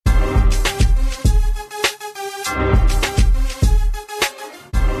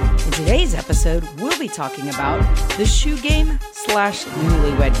episode, we'll be talking about the shoe game /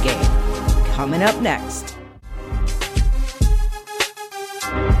 newlywed game. Coming up next.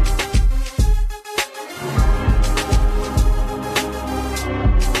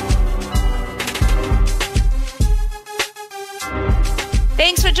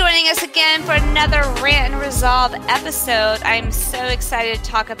 Thanks for joining us again for another Rant and Resolve episode. I'm so excited to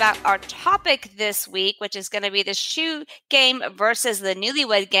talk about our topic this week, which is going to be the shoe game versus the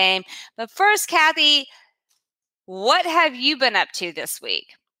newlywed game. But first, Kathy, what have you been up to this week?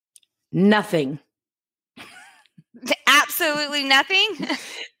 Nothing. Absolutely nothing?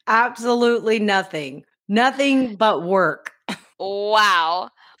 Absolutely nothing. Nothing but work. Wow.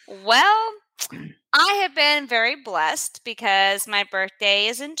 Well, I have been very blessed because my birthday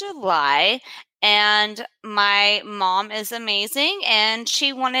is in July and my mom is amazing and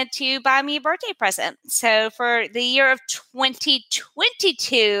she wanted to buy me a birthday present. So for the year of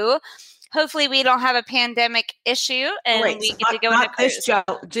 2022, hopefully we don't have a pandemic issue and we get to go on a cruise.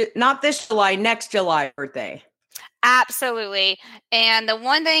 Not this July, next July birthday. Absolutely. And the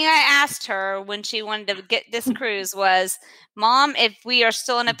one thing I asked her when she wanted to get this cruise was, Mom, if we are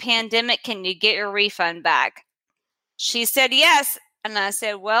still in a pandemic, can you get your refund back? She said yes. And I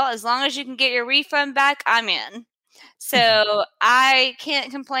said, well, as long as you can get your refund back, I'm in. So I can't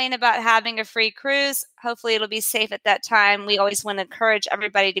complain about having a free cruise. Hopefully it'll be safe at that time. We always want to encourage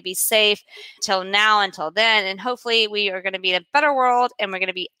everybody to be safe until now, until then. And hopefully we are going to be in a better world and we're going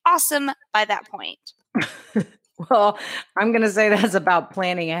to be awesome by that point. Well, I'm going to say that's about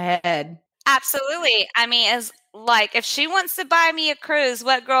planning ahead. Absolutely. I mean, if she wants to buy me a cruise,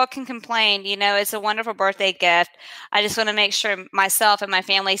 what girl can complain? You know, it's a wonderful birthday gift. I just want to make sure myself and my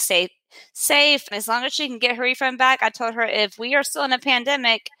family stay safe. And as long as she can get her refund back, I told her if we are still in a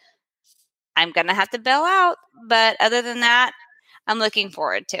pandemic, I'm going to have to bail out. But other than that, I'm looking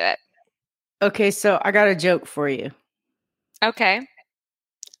forward to it. Okay, so I got a joke for you. Okay.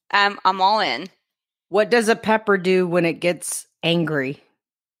 I'm all in. What does a pepper do when it gets angry?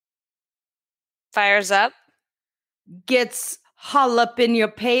 Fires up? Gets all up in your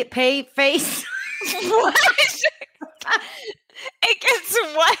face. What? It gets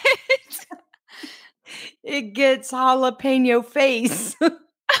what? It gets jalapeno face.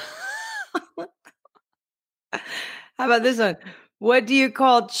 How about this one? What do you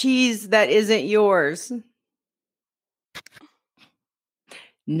call cheese that isn't yours?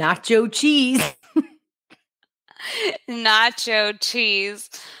 Nacho cheese. Nacho cheese.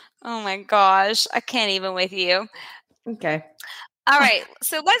 Oh my gosh. I can't even with you. Okay. All right.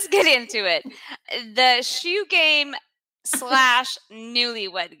 So let's get into it. The shoe game /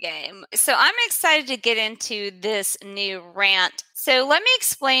 newlywed game. So I'm excited to get into this new rant. So let me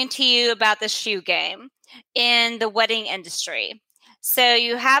explain to you about the shoe game in the wedding industry. So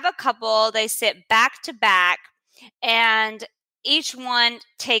you have a couple, they sit back to back and each one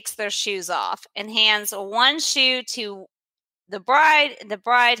takes their shoes off and hands one shoe to the bride. The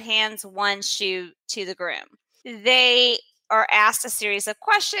bride hands one shoe to the groom. They are asked a series of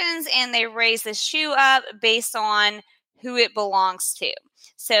questions and they raise the shoe up based on who it belongs to.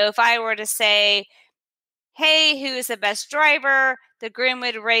 So if I were to say, hey, who is the best driver? The groom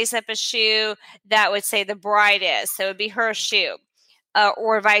would raise up a shoe that would say the bride is. So it would be her shoe.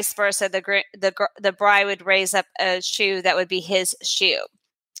 Or vice versa, the bride would raise up a shoe that would be his shoe.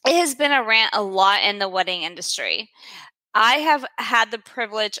 It has been a rant a lot in the wedding industry. I have had the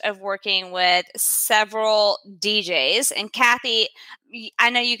privilege of working with several DJs. And Kathy, I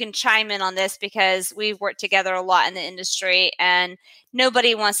know you can chime in on this because we've worked together a lot in the industry and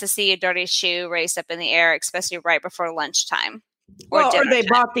nobody wants to see a dirty shoe raised up in the air, especially right before lunchtime. Or they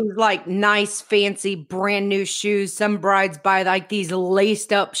bought these like nice, fancy, brand new shoes. Some brides buy like these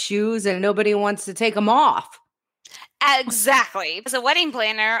laced up shoes and nobody wants to take them off. Exactly. As a wedding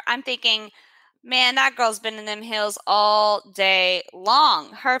planner, I'm thinking, man, that girl's been in them heels all day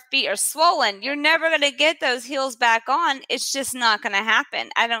long. Her feet are swollen. You're never going to get those heels back on. It's just not going to happen.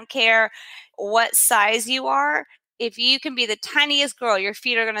 I don't care what size you are. If you can be the tiniest girl, your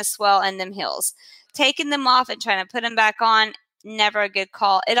feet are going to swell in them heels. Taking them off and trying to put them back on, never a good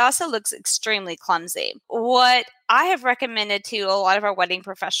call. It also looks extremely clumsy. What I have recommended to a lot of our wedding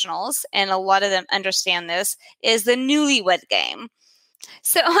professionals, and a lot of them understand this, is the newlywed game.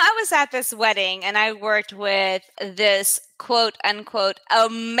 So I was at this wedding and I worked with this quote unquote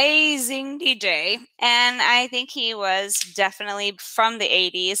amazing DJ. And I think he was definitely from the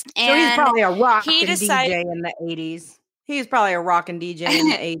 80s. And so he's probably a rockin' DJ in the 80s. He's probably a rockin' DJ in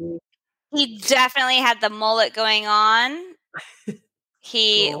the 80s. He definitely had the mullet going on.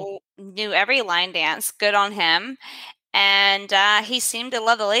 He Cool. knew every line dance. Good on him. and he seemed to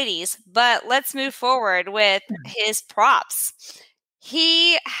love the ladies. But let's move forward with his props.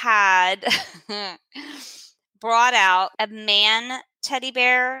 He had brought out a man teddy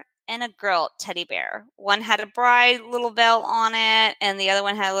bear and a girl teddy bear. One had a bride little belt on it, and the other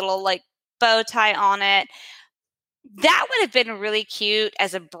one had a little like bow tie on it. That would have been really cute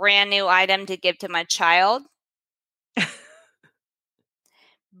as a brand new item to give to my child.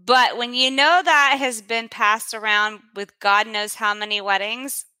 But when you know that has been passed around with God knows how many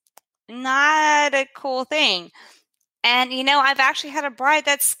weddings, not a cool thing. And, I've actually had a bride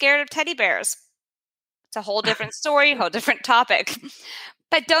that's scared of teddy bears. It's a whole different story, whole different topic.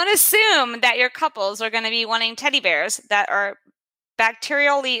 But don't assume that your couples are going to be wanting teddy bears that are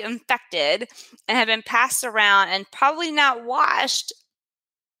bacterially infected and have been passed around and probably not washed.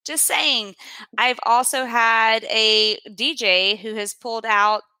 Just saying. I've also had a DJ who has pulled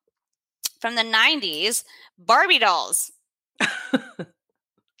out from the 90s Barbie dolls. Barbie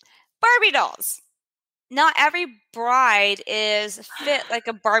dolls. Not every bride is fit like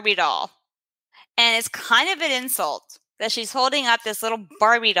a Barbie doll. And it's kind of an insult that she's holding up this little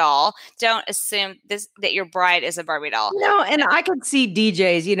Barbie doll. Don't assume that your bride is a Barbie doll. No, and I could see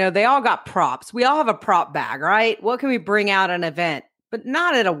DJs, they all got props. We all have a prop bag, right? What can we bring out at an event? But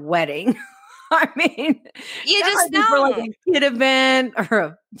not at a wedding. I mean, you just know. For like a kid event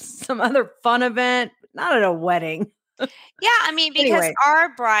or some other fun event, not at a wedding. Yeah, I mean, because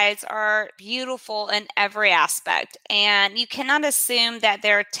our brides are beautiful in every aspect, and you cannot assume that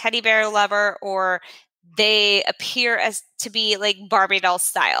they're a teddy bear lover or they appear as to be like Barbie doll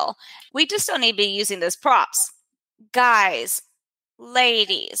style. We just don't need to be using those props. Guys,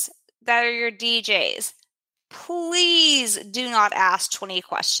 ladies that are your DJs, please do not ask 20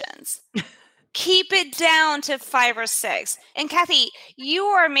 questions. Keep it down to 5 or 6. And Kathy, you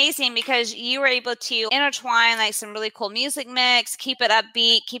are amazing because you were able to intertwine like some really cool music mix, keep it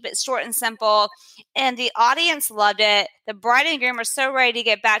upbeat, keep it short and simple. And the audience loved it. The bride and groom are so ready to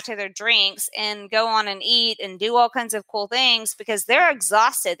get back to their drinks and go on and eat and do all kinds of cool things because they're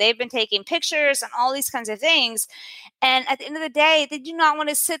exhausted. They've been taking pictures and all these kinds of things. And at the end of the day, they do not want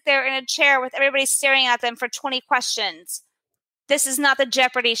to sit there in a chair with everybody staring at them for 20 questions. This is not the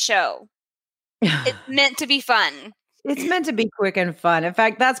Jeopardy show. It's meant to be fun. It's meant to be quick and fun. In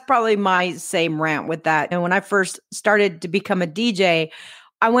fact, that's probably my same rant with that. And when I first started to become a DJ,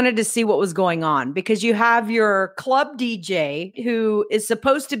 I wanted to see what was going on because you have your club DJ who is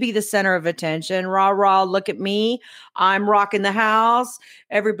supposed to be the center of attention. Rah, rah, look at me. I'm rocking the house.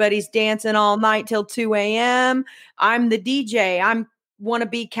 Everybody's dancing all night till 2 a.m. I'm the DJ. I'm want to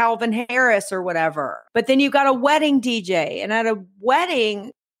be Calvin Harris or whatever. But then you got a wedding DJ. And at a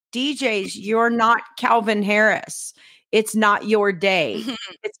wedding, DJs, you're not Calvin Harris. It's not your day.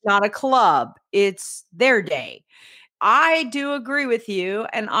 It's not a club. It's their day. I do agree with you.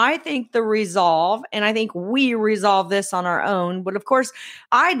 And I think and I think we resolve this on our own. But of course,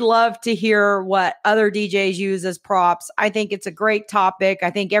 I'd love to hear what other DJs use as props. I think it's a great topic. I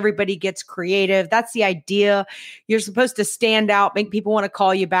think everybody gets creative. That's the idea. You're supposed to stand out, make people want to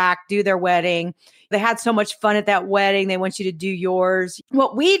call you back, do their wedding. They had so much fun at that wedding. They want you to do yours.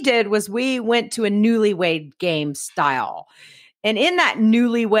 What we did was we went to a newlywed game style. And in that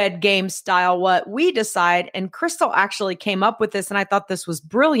newlywed game style, what we decide, and Crystal actually came up with this, and I thought this was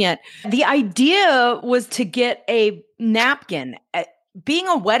brilliant. The idea was to get a napkin. Being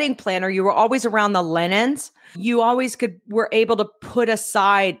a wedding planner, you were always around the linens. You always were able to put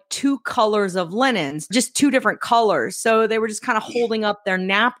aside 2 colors of linens, just 2 different colors. So they were just kind of holding up their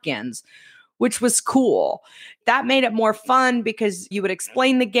napkins, which was cool. That made it more fun because you would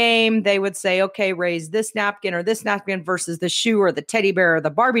explain the game. They would say, okay, raise this napkin or this napkin versus the shoe or the teddy bear or the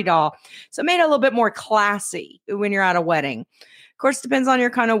Barbie doll. So it made it a little bit more classy when you're at a wedding. Of course, it depends on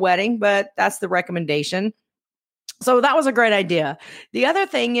your kind of wedding, but that's the recommendation. So that was a great idea. The other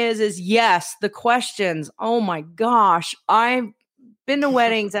thing is yes, the questions. Oh my gosh. I've been to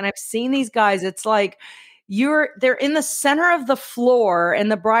weddings and I've seen these guys. It's like, they're in the center of the floor and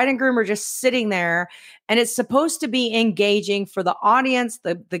the bride and groom are just sitting there, and it's supposed to be engaging for the audience,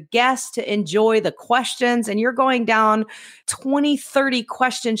 the guests to enjoy the questions. And you're going down 20, 30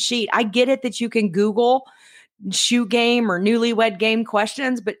 question sheet. I get it that you can Google shoe game or newlywed game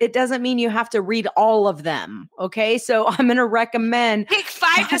questions, but it doesn't mean you have to read all of them. Okay. So I'm going to recommend pick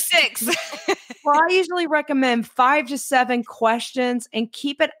 5 to 6. Well, I usually recommend 5 to 7 questions and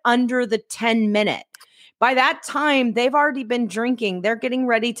keep it under the 10-minute. By that time, they've already been drinking. They're getting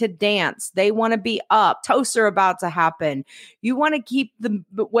ready to dance. They want to be up. Toasts are about to happen. You want to keep the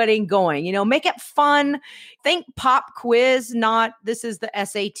wedding going. Make it fun. Think pop quiz, not this is the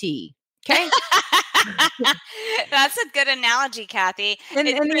SAT. Okay? That's a good analogy, Kathy. And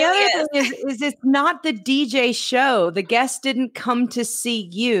It the really other is. thing is it's not the DJ show. The guests didn't come to see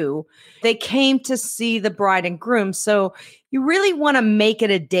you. They came to see the bride and groom. So you really want to make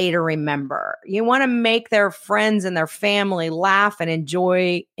it a day to remember. You want to make their friends and their family laugh and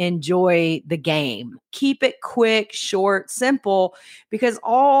enjoy the game. Keep it quick, short, simple, because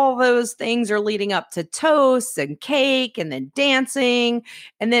all those things are leading up to toasts and cake and then dancing.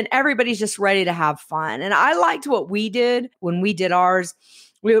 And then everybody's just ready to have fun. And I liked what we did when we did ours.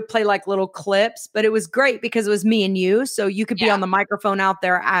 We would play like little clips, but it was great because it was me and you. So you could be on the microphone out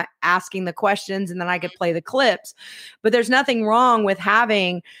there asking the questions, and then I could play the clips. But there's nothing wrong with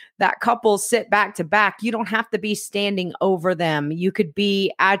having that couple sit back to back. You don't have to be standing over them. You could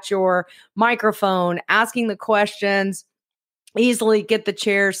be at your microphone asking the questions, easily get the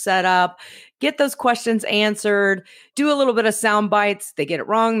chairs set up, get those questions answered, do a little bit of sound bites. They get it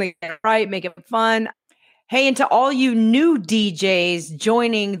wrong, they get it right, make it fun. Hey, and to all you new DJs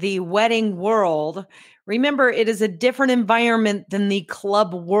joining the wedding world, remember it is a different environment than the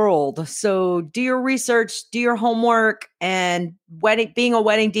club world. So do your research, do your homework, and being a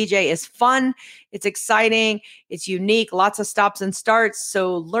wedding DJ is fun. It's exciting. It's unique. Lots of stops and starts.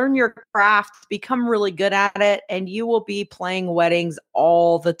 So learn your craft, become really good at it, and you will be playing weddings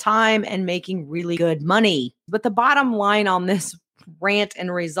all the time and making really good money. But the bottom line on this rant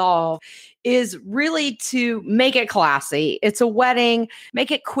and resolve is really to make it classy. It's a wedding, make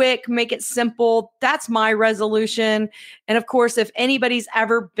it quick, make it simple. That's my resolution. And of course, if anybody's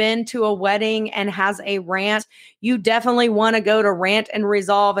ever been to a wedding and has a rant, you definitely want to go to Rant and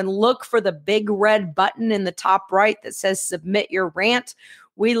Resolve and look for the big red button in the top right that says submit your rant.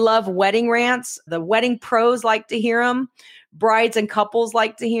 We love wedding rants. The wedding pros like to hear them. Brides and couples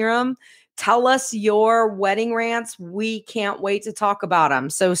like to hear them. Tell us your wedding rants. We can't wait to talk about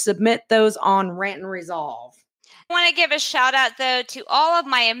them. So submit those on Rant and Resolve. I want to give a shout out, though, to all of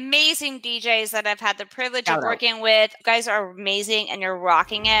my amazing DJs that I've had the privilege of working with. You guys are amazing and you're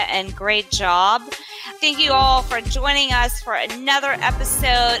rocking it, and great job. Thank you all for joining us for another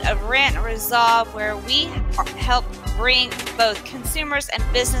episode of Rant and Resolve, where we help bring both consumers and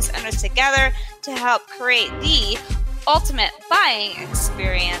business owners together to help create the ultimate buying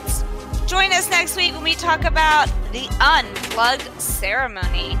experience. Join us next week when we talk about the unplugged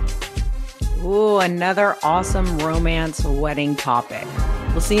ceremony. Ooh, another awesome romance wedding topic.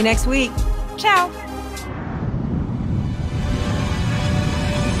 We'll see you next week. Ciao.